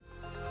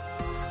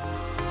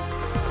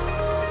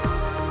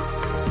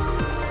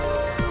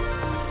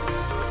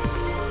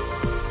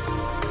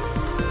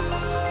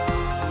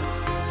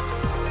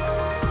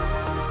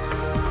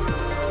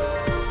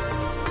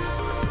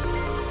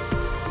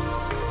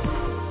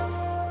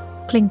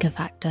Clinker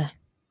Factor,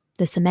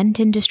 the cement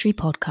industry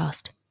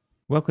podcast.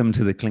 Welcome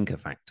to The Clinker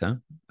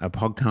Factor, a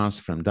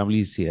podcast from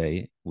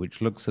WCA which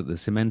looks at the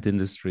cement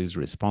industry's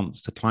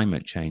response to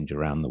climate change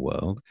around the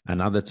world and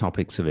other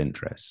topics of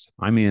interest.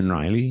 I'm Ian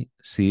Riley,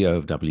 CEO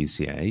of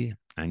WCA,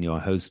 and your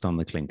host on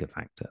The Clinker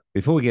Factor.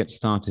 Before we get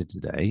started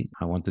today,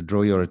 I want to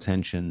draw your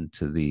attention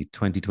to the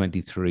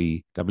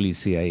 2023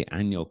 WCA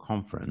Annual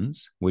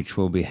Conference, which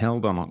will be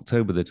held on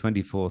October the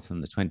 24th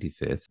and the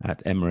 25th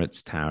at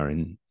Emirates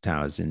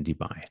Towers in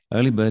Dubai.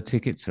 Early bird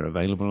tickets are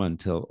available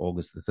until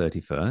August the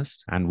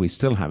 31st, and we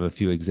still have a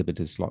few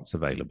exhibitor slots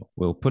available.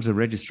 We'll put a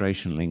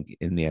registration link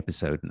in the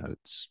episode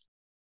notes.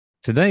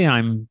 Today,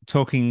 I'm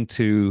talking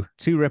to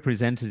two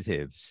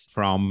representatives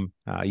from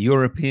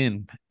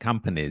European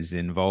companies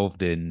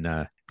involved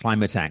in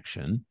climate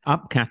action.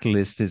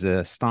 UpCatalyst is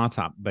a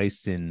startup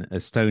based in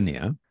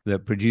Estonia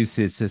that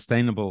produces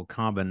sustainable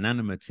carbon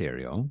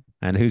nanomaterial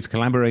and who's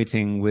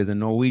collaborating with a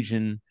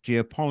Norwegian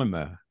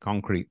geopolymer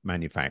concrete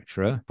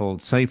manufacturer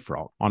called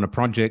Saferock on a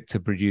project to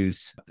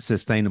produce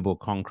sustainable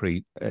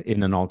concrete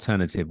in an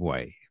alternative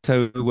way.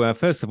 So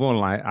first of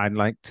all, I'd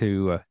like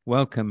to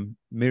welcome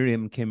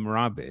Mirjam-Kim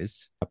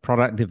Rääbis, a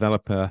product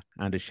developer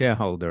and a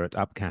shareholder at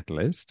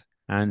UpCatalyst.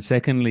 And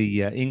secondly,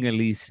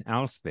 Lise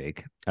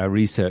Alsvik, a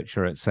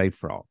researcher at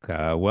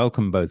Saferock.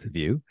 Welcome, both of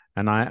you.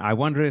 And I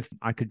wonder if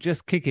I could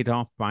just kick it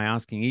off by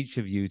asking each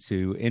of you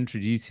to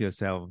introduce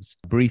yourselves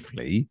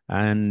briefly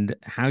and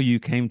how you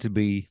came to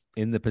be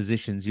in the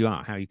positions you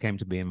are, how you came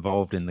to be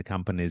involved in the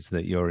companies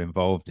that you're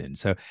involved in.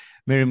 So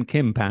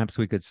Mirjam-Kim, perhaps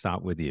we could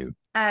start with you.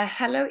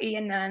 Hello,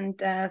 Ian, and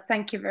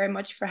thank you very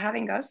much for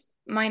having us.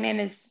 My name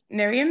is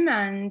Mirjam,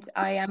 and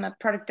I am a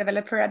product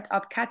developer at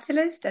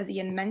UpCatalyst, as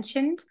Ian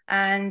mentioned.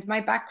 And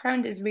my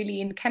background is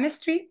really in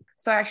chemistry.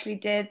 So I actually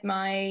did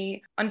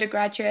my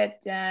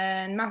undergraduate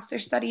and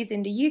master's studies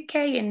in the UK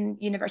in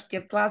University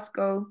of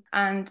Glasgow.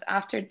 And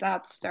after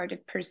that,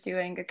 started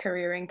pursuing a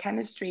career in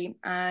chemistry,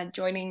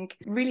 joining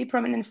a really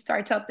prominent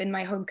startup in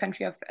my home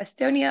country of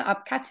Estonia,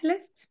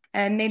 UpCatalyst,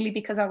 mainly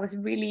because I was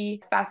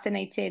really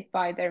fascinated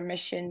by their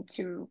mission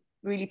to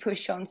really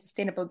push on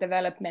sustainable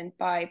development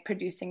by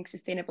producing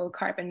sustainable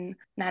carbon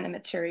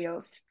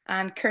nanomaterials.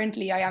 And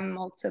currently, I am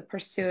also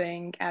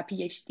pursuing a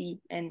PhD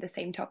in the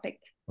same topic.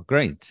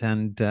 Great.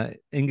 And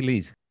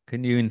Lise,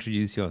 can you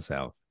introduce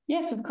yourself?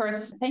 Yes, of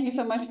course. Thank you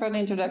so much for the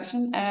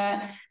introduction.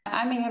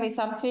 I'm Lise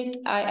Alsvik.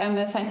 I am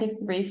a scientific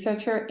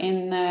researcher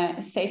in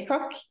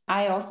Saferock.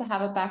 I also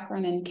have a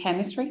background in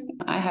chemistry.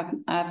 I have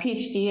a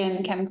PhD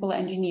in chemical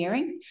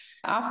engineering.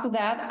 After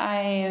that,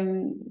 I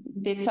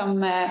did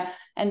some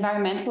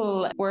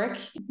environmental work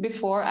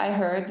before I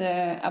heard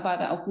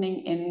about an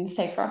opening in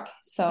Saferock.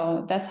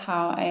 So that's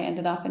how I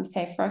ended up in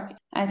Saferock.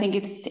 I think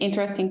it's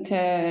interesting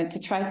to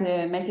try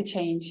to make a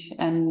change,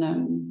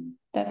 and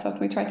that's what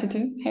we try to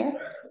do here.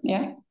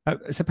 Yeah.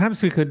 So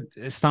perhaps we could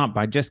start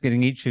by just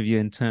getting each of you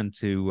in turn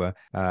to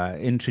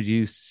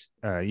introduce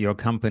your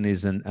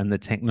companies and the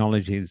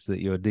technologies that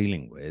you're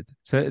dealing with.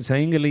 So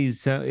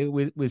Lise,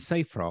 with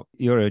Saferock,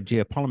 you're a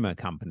geopolymer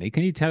company.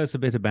 Can you tell us a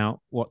bit about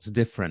what's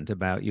different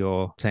about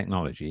your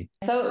technology?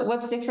 So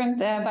what's different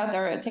about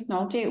our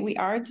technology? We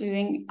are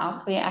doing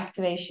alkali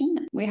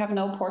activation. We have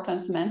no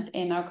Portland cement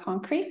in our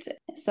concrete.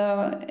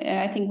 So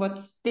I think what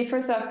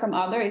differs us from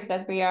others is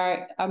that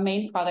our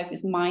main product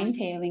is mine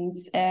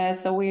tailings.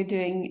 So we're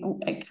doing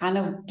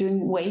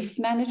waste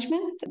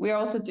management. We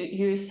also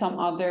use some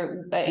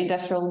other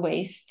industrial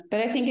waste.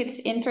 But I think it's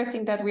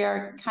interesting that we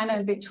are kind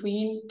of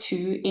between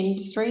two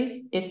industries.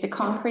 It's the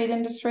concrete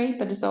industry,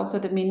 but it's also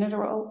the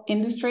mineral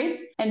industry.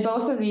 And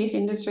both of these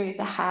industries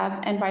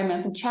have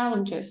environmental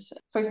challenges.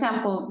 For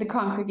example, the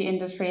concrete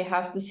industry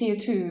has the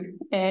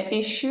CO2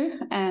 issue,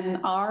 and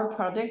our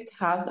product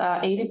has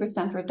an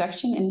 80%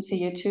 reduction in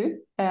CO2.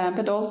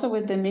 But also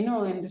with the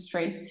mineral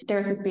industry,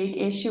 there's a big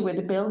issue with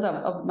the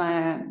buildup of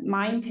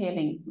mine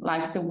tailing,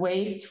 like the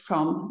waste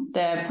from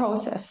the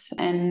process.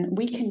 And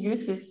we can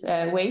use this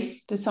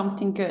waste to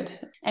something good.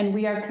 And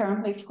we are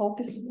currently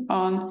focusing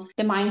on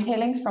the mine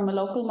tailings from a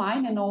local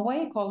mine in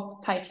Norway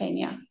called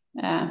Titania.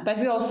 But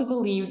we also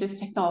believe this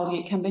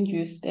technology can be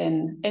used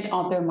in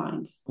other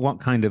mines. What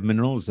kind of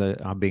minerals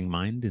are being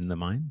mined in the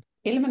mine?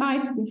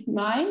 Ilmenite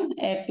mine,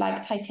 it's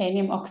like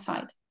titanium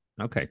oxide.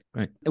 Okay,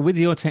 great. With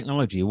your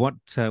technology, what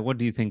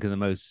do you think are the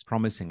most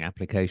promising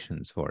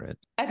applications for it?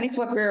 At least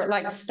what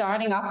we're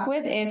starting up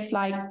with is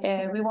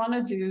we want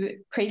to do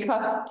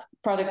pre-cut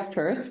products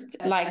first,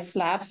 like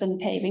slabs and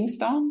paving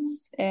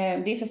stones.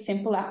 These are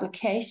simple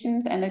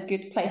applications and a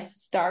good place to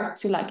start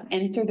to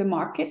enter the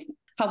market.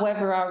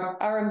 However,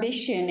 our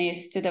ambition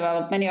is to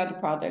develop many other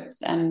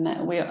products,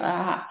 and we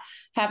have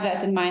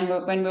that in mind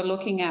when we're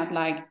looking at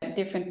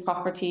different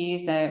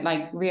properties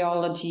like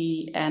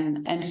rheology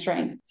and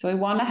strength. So we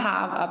want to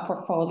have a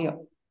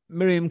portfolio.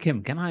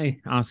 Mirjam-Kim, can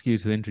I ask you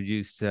to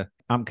introduce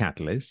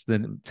UpCatalyst,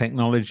 the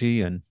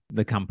technology and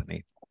the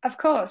company? Of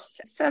course.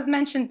 So as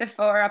mentioned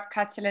before,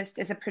 UpCatalyst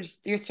is a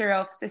producer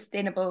of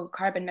sustainable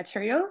carbon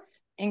materials.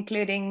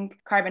 including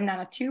carbon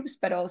nanotubes,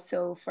 but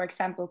also, for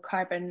example,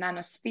 carbon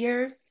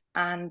nanospheres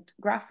and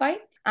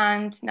graphite.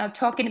 And now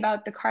talking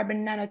about the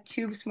carbon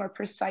nanotubes more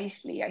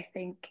precisely, I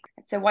think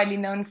it's a widely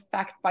known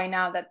fact by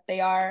now that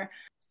they are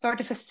sort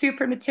of a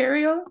super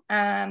material.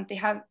 They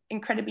have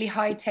incredibly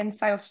high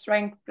tensile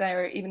strength.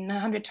 They're even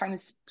 100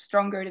 times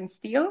stronger than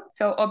steel.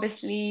 So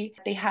obviously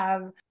they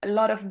have a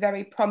lot of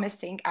very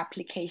promising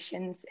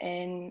applications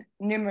in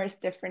numerous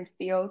different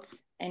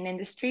fields in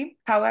industry.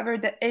 However,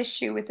 the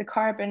issue with the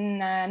carbon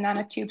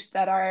nanotubes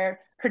that are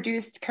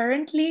produced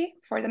currently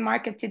for the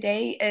market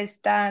today is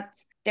that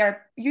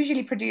they're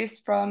usually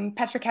produced from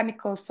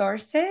petrochemical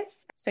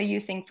sources, so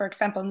using, for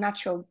example,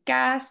 natural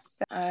gas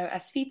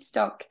as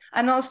feedstock,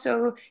 and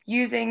also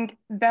using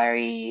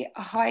very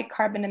high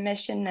carbon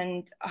emission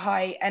and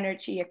high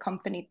energy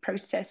accompanied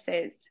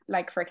processes,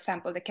 like, for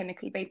example, the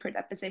chemical vapor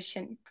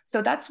deposition.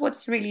 So that's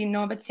what's really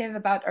innovative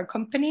about our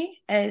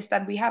company, is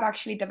that we have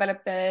actually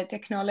developed a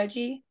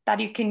technology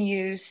that you can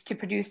use to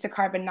produce the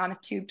carbon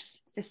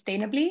nanotubes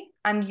sustainably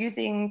and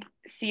using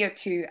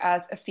CO2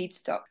 as a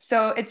feedstock.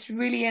 So it's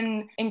really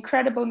an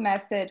incredible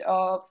method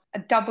of a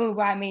double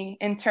whammy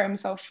in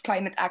terms of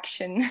climate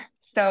action.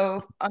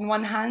 So on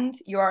one hand,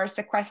 you are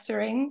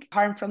sequestering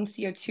harmful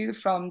CO2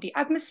 from the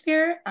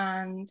atmosphere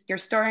and you're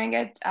storing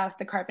it as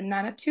the carbon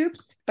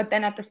nanotubes. But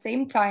then at the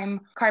same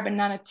time, carbon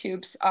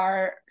nanotubes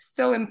are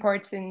so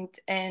important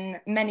in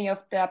many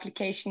of the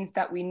applications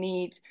that we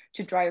need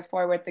to drive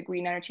forward the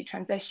green energy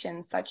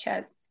transition, such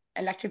as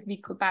electric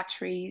vehicle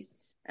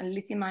batteries and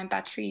lithium-ion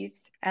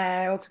batteries,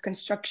 also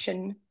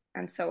construction,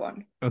 and so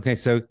on. Okay,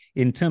 so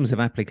in terms of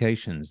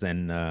applications,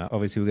 then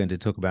obviously we're going to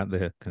talk about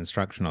the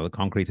construction or the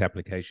concrete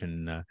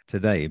application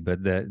today,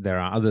 but there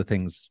are other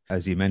things,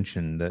 as you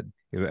mentioned,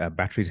 that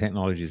battery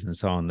technologies and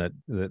so on that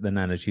the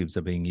nanotubes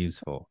are being used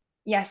for.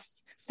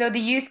 Yes, so the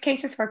use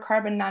cases for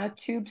carbon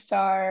nanotubes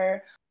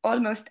are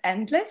almost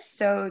endless.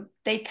 So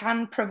they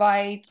can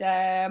provide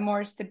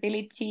more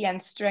stability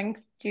and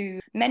strength to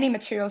many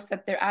materials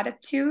that they're added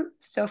to.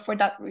 So for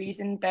that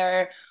reason,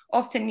 they're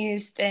often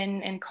used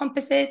in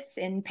composites,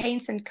 in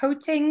paints and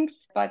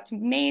coatings, but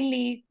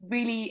mainly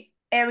really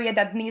area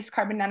that needs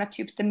carbon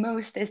nanotubes the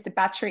most is the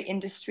battery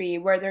industry,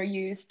 where they're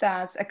used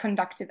as a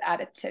conductive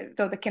additive.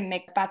 So they can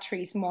make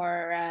batteries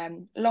more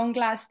long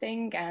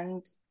lasting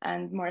and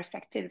more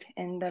effective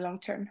in the long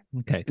term.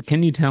 Okay.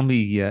 Can you tell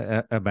me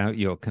about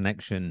your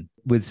connection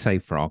with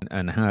Saferock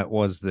and how it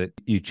was that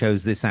you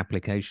chose this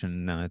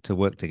application to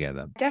work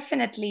together?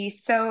 Definitely.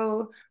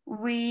 So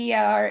we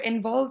are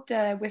involved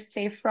with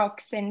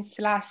Saferock since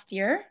last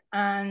year,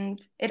 and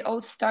it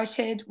all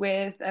started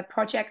with a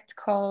project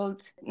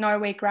called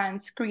Norway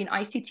Grants Green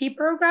ICT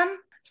Program.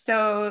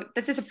 So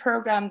this is a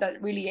program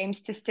that really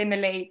aims to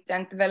stimulate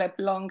and develop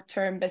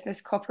long-term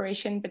business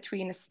cooperation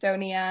between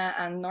Estonia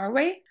and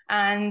Norway.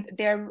 And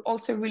they're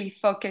also really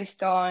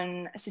focused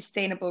on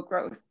sustainable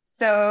growth.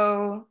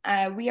 So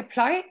we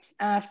applied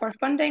for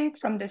funding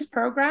from this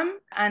program,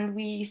 and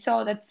we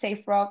saw that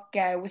Saferock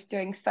was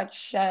doing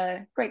such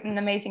great and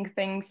amazing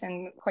things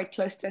and quite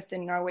close to us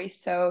in Norway.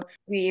 So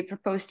we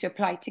proposed to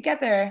apply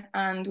together,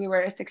 and we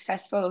were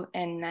successful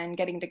in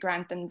getting the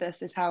grant, and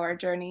this is how our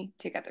journey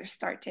together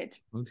started.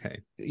 Okay.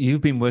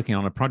 You've been working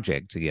on a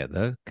project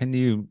together. Can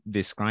you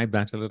describe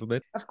that a little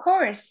bit? Of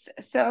course.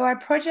 So our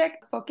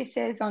project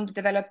focuses on the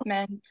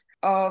development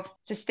of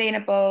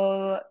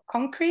sustainable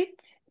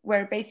concrete,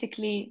 where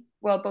basically,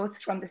 well,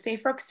 both from the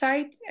Saferock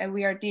side,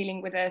 we are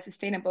dealing with a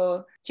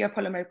sustainable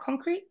geopolymer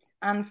concrete.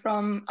 And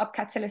from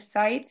UpCatalyst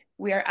side,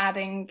 we are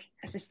adding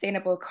a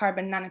sustainable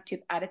carbon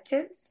nanotube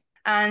additives.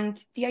 And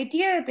the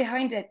idea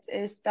behind it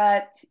is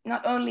that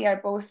not only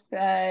are both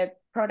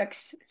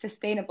products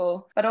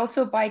sustainable, but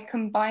also by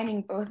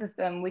combining both of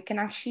them, we can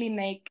actually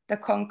make the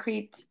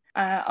concrete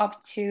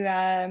up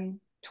to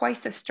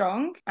twice as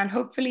strong, and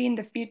hopefully in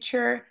the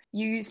future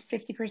use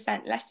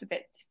 50% less of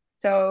it.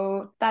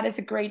 So that is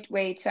a great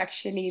way to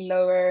actually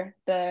lower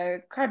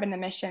the carbon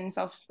emissions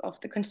of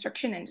the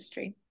construction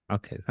industry.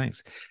 Okay,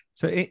 thanks.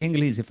 So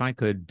Ingaliz, if I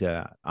could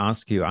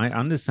ask you, I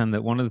understand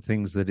that one of the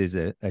things that is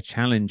a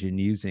challenge in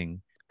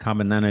using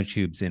carbon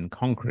nanotubes in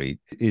concrete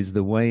is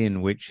the way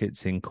in which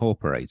it's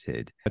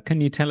incorporated.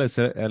 Can you tell us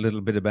a little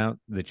bit about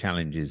the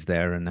challenges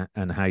there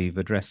and how you've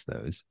addressed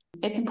those?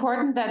 It's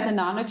important that the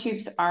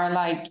nanotubes are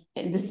like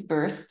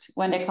dispersed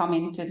when they come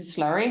into the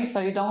slurry.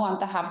 So you don't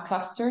want to have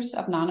clusters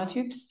of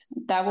nanotubes.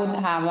 That would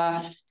have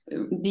a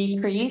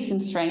decrease in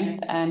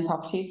strength and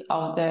properties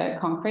of the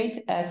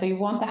concrete. So you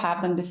want to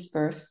have them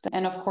dispersed.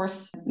 And of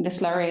course, the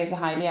slurry is a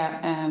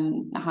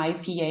high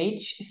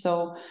pH.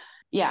 So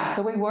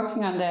we're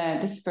working on the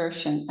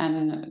dispersion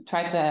and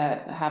try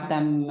to have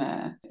them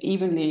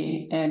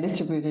evenly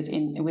distributed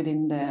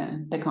within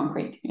the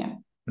concrete. Yeah.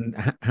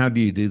 And how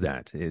do you do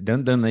that?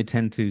 Don't they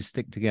tend to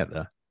stick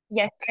together?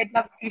 Yes, I'd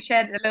love to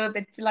shed a little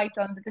bit light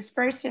on the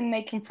dispersion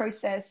making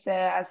process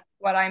as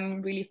what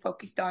I'm really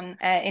focused on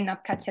in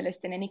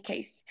UpCatalyst in any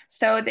case.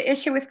 So the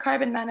issue with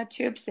carbon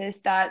nanotubes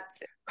is that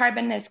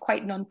carbon is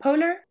quite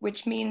nonpolar,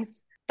 which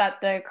means that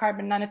the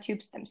carbon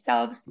nanotubes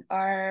themselves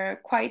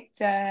are quite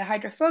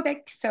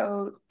hydrophobic,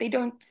 so they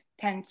don't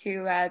tend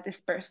to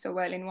disperse so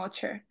well in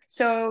water.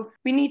 So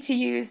we need to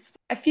use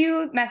a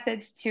few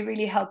methods to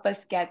really help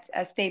us get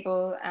a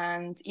stable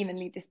and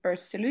evenly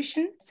dispersed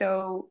solution.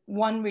 So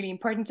one really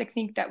important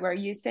technique that we're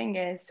using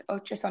is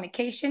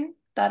ultrasonication,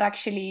 that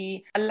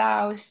actually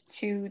allows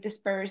to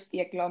disperse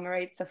the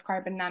agglomerates of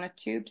carbon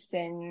nanotubes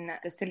in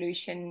the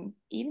solution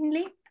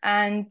evenly.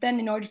 And then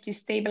in order to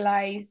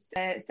stabilize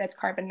said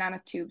carbon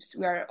nanotubes,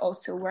 we are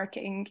also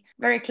working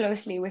very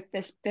closely with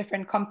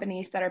different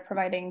companies that are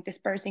providing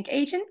dispersing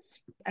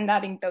agents and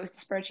adding those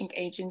dispersing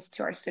agents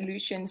to our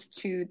solutions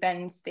to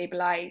then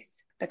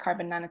stabilize the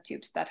carbon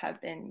nanotubes that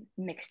have been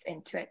mixed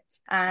into it.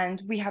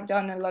 And we have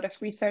done a lot of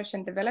research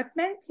and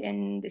development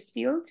in this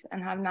field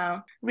and have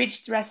now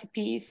reached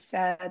recipes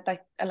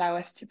that allow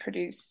us to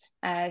produce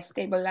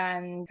stable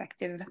and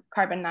effective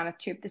carbon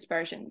nanotube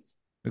dispersions.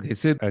 Okay,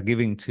 so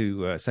giving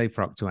to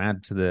Saferock to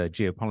add to the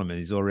geopolymer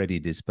is already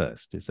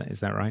dispersed. Is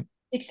that right?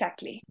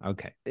 Exactly.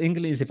 Okay.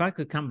 Ingaliz, if I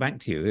could come back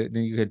to you,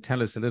 you could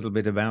tell us a little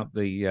bit about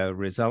the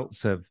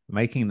results of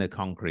making the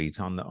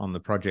concrete on the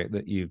project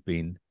that you've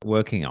been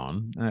working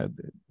on.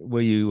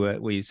 Were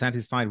you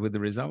satisfied with the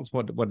results?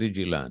 What did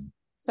you learn?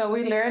 So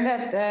we learned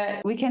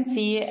that we can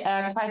see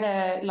quite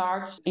a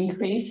large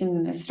increase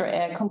in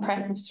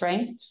compressive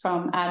strength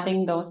from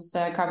adding those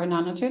carbon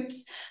nanotubes.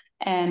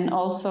 And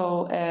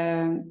also,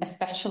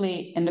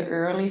 especially in the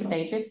early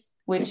stages,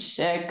 which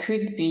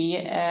could be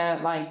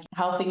like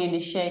helping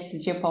initiate the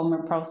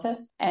geopolymer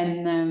process.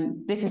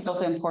 And this is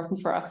also important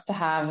for us to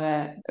have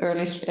a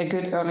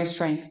good early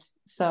strength.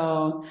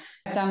 So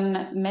I've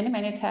done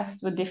many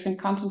tests with different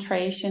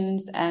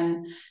concentrations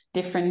and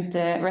different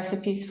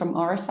recipes from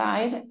our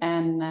side,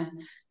 and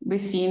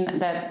we've seen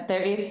that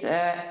there is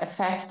an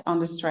effect on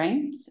the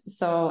strength.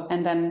 So,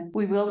 and then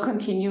we will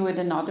continue with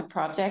another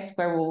project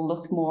where we'll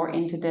look more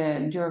into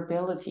the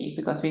durability,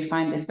 because we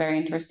find this very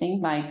interesting.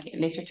 Like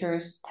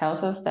literature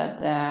tells us that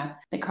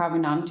the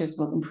carbon nanotubes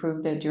will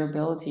improve the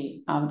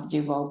durability of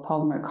the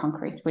geopolymer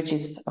concrete, which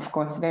is of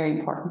course very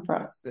important for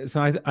us.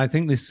 So I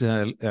think this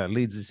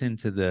leads us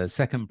into the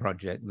second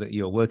project that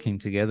you're working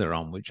together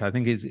on, which I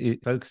think is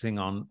focusing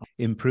on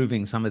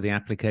improving some of the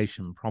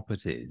application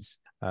properties.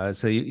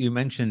 So you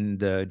mentioned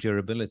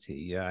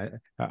durability.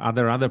 Are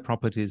there other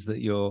properties that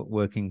you're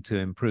working to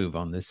improve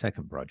on this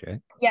second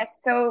project? Yes.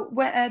 So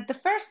the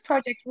first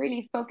project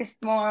really focused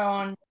more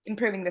on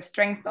improving the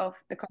strength of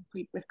the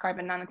concrete with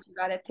carbon nanotube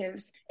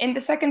additives. In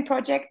the second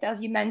project,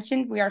 as you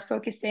mentioned, we are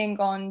focusing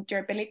on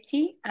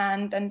durability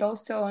and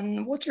also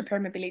on water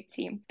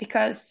permeability,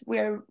 because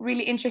we're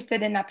really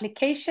interested in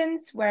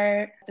applications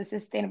where the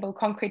sustainable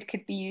concrete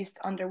could be used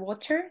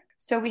underwater.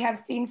 So we have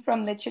seen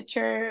from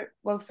literature,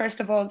 well, first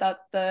of all,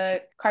 that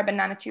the carbon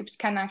nanotubes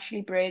can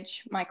actually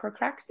bridge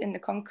microcracks in the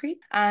concrete.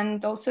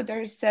 And also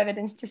there's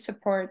evidence to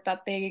support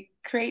that they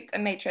create a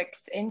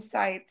matrix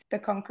inside the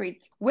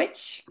concrete,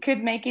 which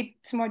could make it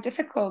more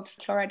difficult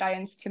for chloride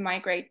ions to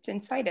migrate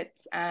inside it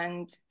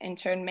and in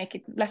turn make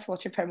it less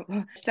water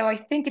permeable. So I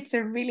think it's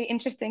a really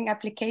interesting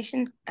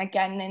application,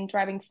 again, in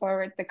driving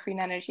forward the green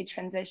energy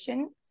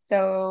transition.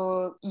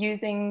 So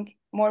using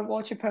more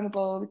water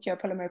permeable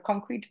geopolymer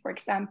concrete, for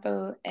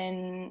example,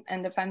 in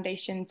the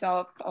foundations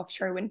of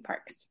offshore wind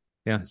parks.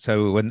 Yeah.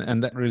 So,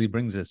 and that really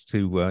brings us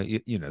to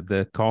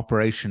the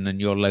cooperation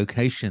and your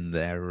location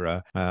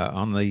there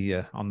on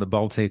the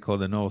Baltic or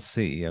the North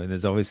Sea. I mean,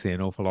 there's obviously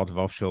an awful lot of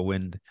offshore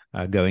wind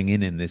going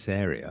in this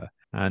area,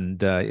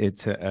 and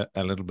it's a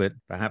little bit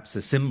perhaps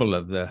a symbol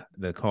of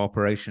the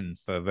cooperation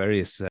for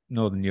various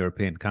Northern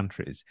European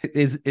countries.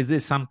 Is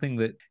this something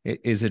that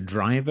is a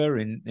driver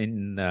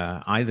in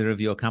either of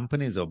your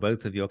companies or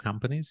both of your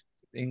companies?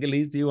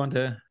 Ingaliz, do you want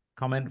to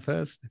comment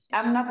first?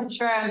 I'm not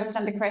sure I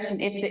understand the question.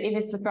 If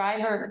it's a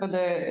driver for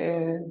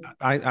the...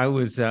 I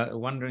was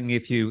wondering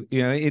if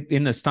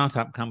in the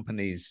startup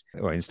companies,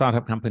 or in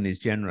startup companies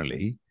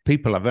generally,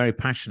 people are very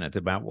passionate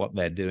about what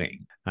they're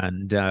doing.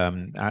 And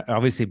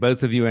obviously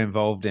both of you are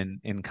involved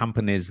in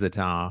companies that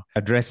are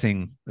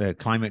addressing the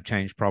climate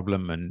change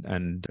problem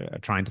and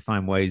trying to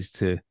find ways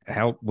to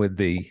help with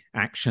the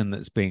action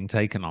that's being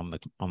taken on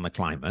the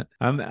climate.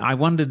 I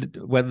wondered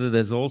whether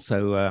there's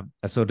also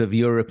a sort of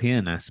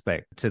European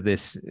aspect to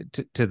this,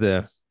 to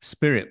the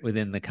spirit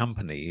within the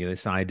company,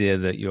 this idea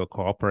that you're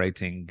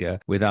cooperating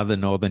with other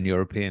Northern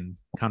European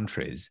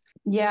countries.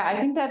 Yeah, I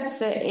think that's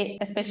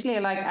especially,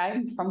 like,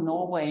 I'm from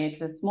Norway.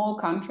 It's a small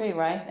country,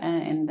 right,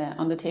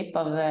 on the tip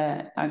of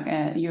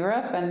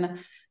Europe, and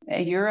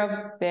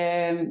Europe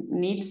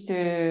needs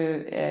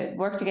to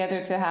work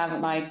together to have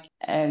like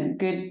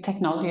good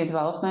technology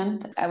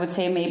development. I would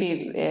say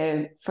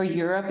maybe for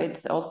Europe,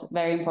 it's also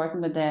very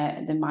important with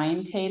the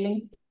mine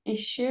tailings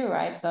issue,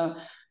 right? So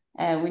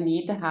we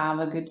need to have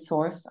a good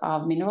source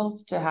of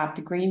minerals to have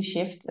the green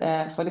shift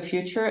for the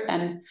future.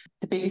 And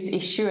the biggest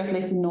issue, at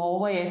least in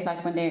Norway, is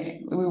like when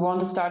we want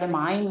to start a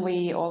mine,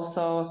 we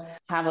also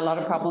have a lot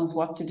of problems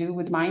what to do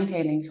with mine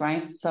tailings,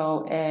 right?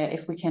 So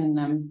if we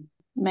can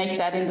make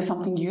that into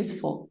something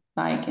useful,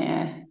 like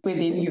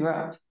within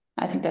Europe,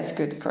 I think that's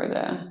good for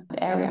the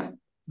area.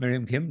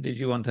 Mirjam-Kim, did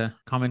you want to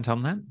comment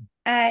on that?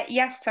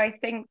 Yes, so I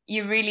think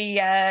you really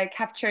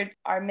captured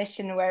our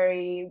mission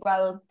very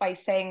well by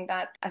saying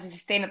that as a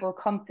sustainable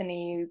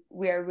company,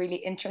 we are really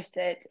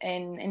interested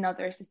in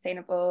other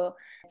sustainable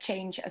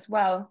change as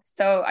well.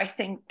 So I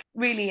think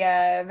really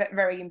a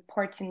very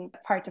important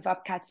part of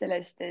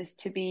UpCatalyst is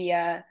to be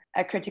a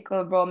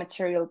critical raw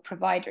material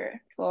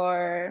provider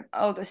for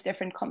all those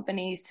different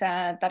companies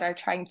that are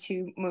trying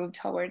to move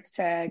towards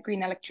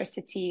green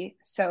electricity.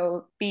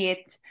 So be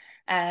it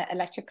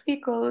electric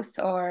vehicles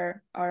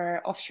or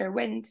offshore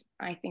wind.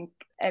 I think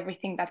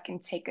everything that can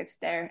take us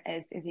there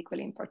is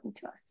equally important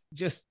to us.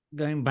 Just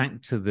going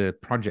back to the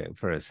project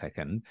for a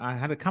second, I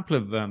had a couple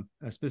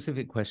of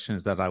specific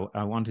questions that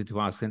I wanted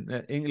to ask. And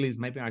Ingelies,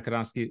 maybe I could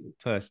ask you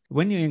first.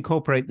 When you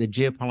incorporate the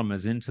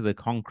geopolymers into the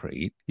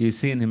concrete, you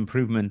see an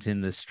improvement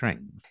in the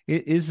strength.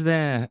 Is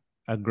there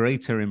a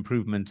greater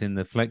improvement in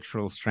the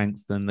flexural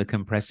strength than the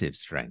compressive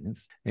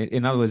strength?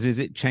 In other words, is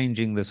it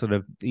changing the sort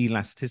of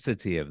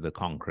elasticity of the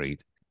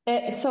concrete?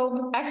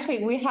 So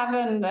actually, we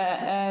haven't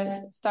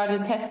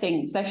started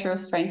testing flexural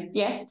strength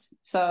yet.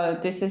 So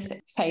this is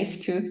phase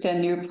 2, the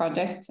new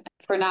project.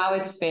 For now,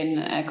 it's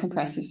been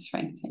compressive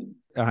strength.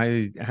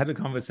 I had a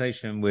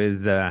conversation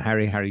with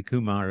Hari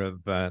Kumar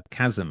of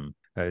Chasm,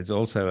 who's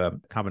also a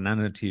carbon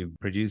nanotube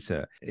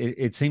producer.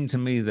 It seemed to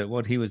me that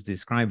what he was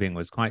describing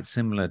was quite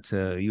similar to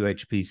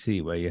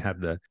UHPC, where you have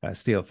the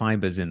steel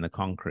fibers in the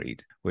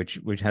concrete, which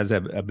has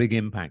a big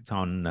impact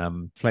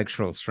on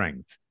flexural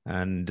strength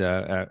and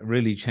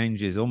really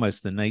changes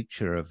almost the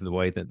nature of the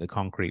way that the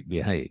concrete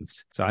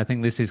behaves. So I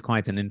think this is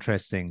quite an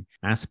interesting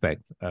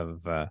aspect of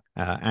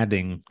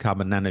adding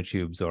carbon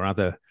nanotubes or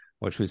other,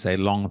 what should we say,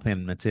 long,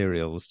 thin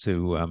materials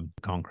to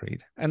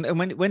concrete. And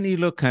when you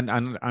look, and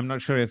I'm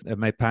not sure if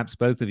perhaps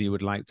both of you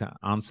would like to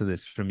answer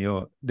this from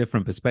your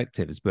different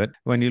perspectives, but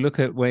when you look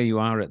at where you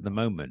are at the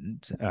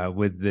moment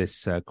with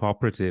this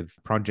cooperative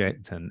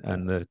project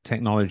and the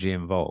technology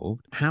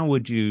involved, how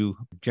would you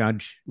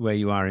judge where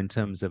you are in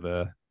terms of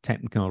a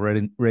technical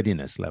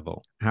readiness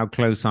level? How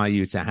close are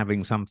you to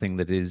having something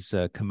that is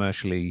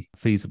commercially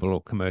feasible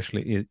or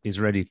commercially is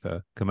ready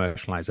for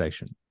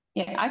commercialization?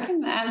 Yeah, I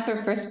can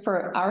answer first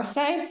for our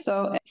side.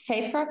 So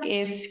Saferock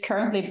is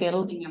currently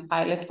building a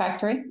pilot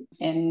factory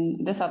in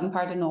the southern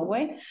part of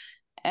Norway.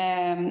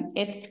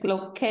 It's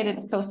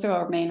located close to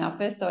our main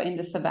office, so in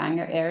the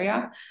Stavanger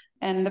area.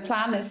 And the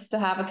plan is to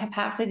have a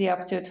capacity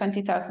up to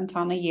 20,000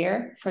 tonnes a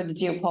year for the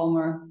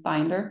geopolymer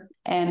binder.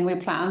 And we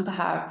plan to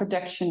have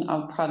production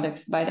of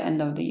products by the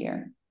end of the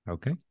year.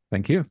 Okay,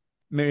 thank you.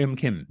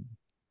 Mirjam-Kim.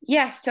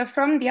 Yes, so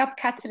from the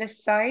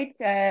UpCatalyst side,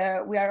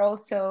 we are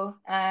also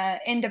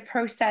in the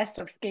process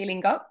of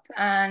scaling up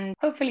and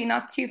hopefully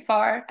not too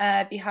far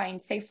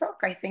behind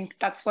Saferock. I think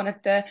that's one of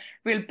the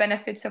real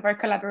benefits of our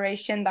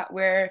collaboration, that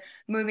we're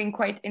moving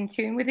quite in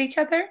tune with each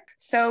other.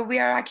 So we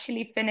are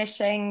actually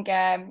finishing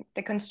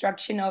the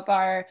construction of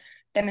our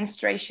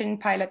demonstration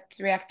pilot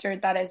reactor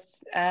that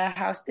is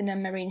housed in a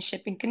marine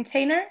shipping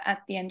container at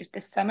the end of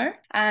this summer.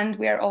 And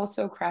we are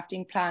also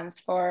crafting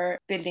plans for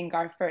building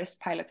our first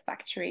pilot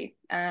factory,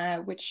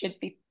 which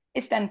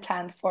is then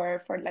planned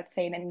for let's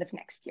say, the end of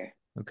next year.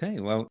 Okay,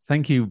 well,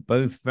 thank you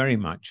both very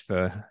much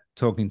for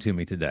talking to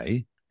me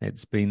today.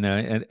 It's been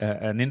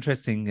an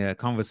interesting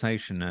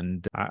conversation,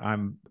 and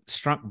I'm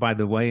struck by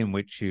the way in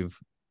which you've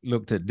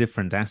looked at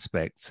different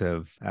aspects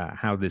of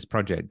how this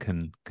project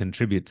can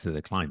contribute to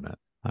the climate.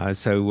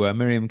 So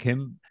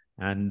Mirjam-Kim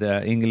and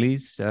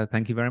Ingelies,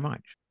 thank you very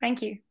much.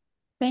 Thank you.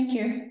 Thank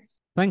you.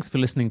 Thanks for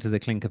listening to the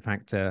Clinker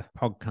Factor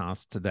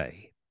podcast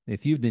today.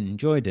 If you've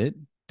enjoyed it,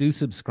 do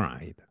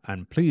subscribe,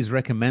 and please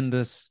recommend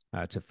us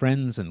to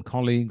friends and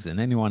colleagues and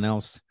anyone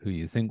else who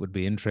you think would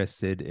be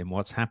interested in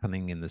what's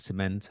happening in the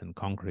cement and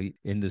concrete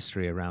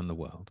industry around the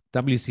world.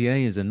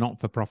 WCA is a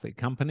not-for-profit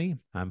company,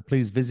 and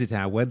please visit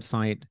our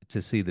website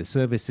to see the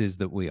services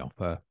that we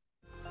offer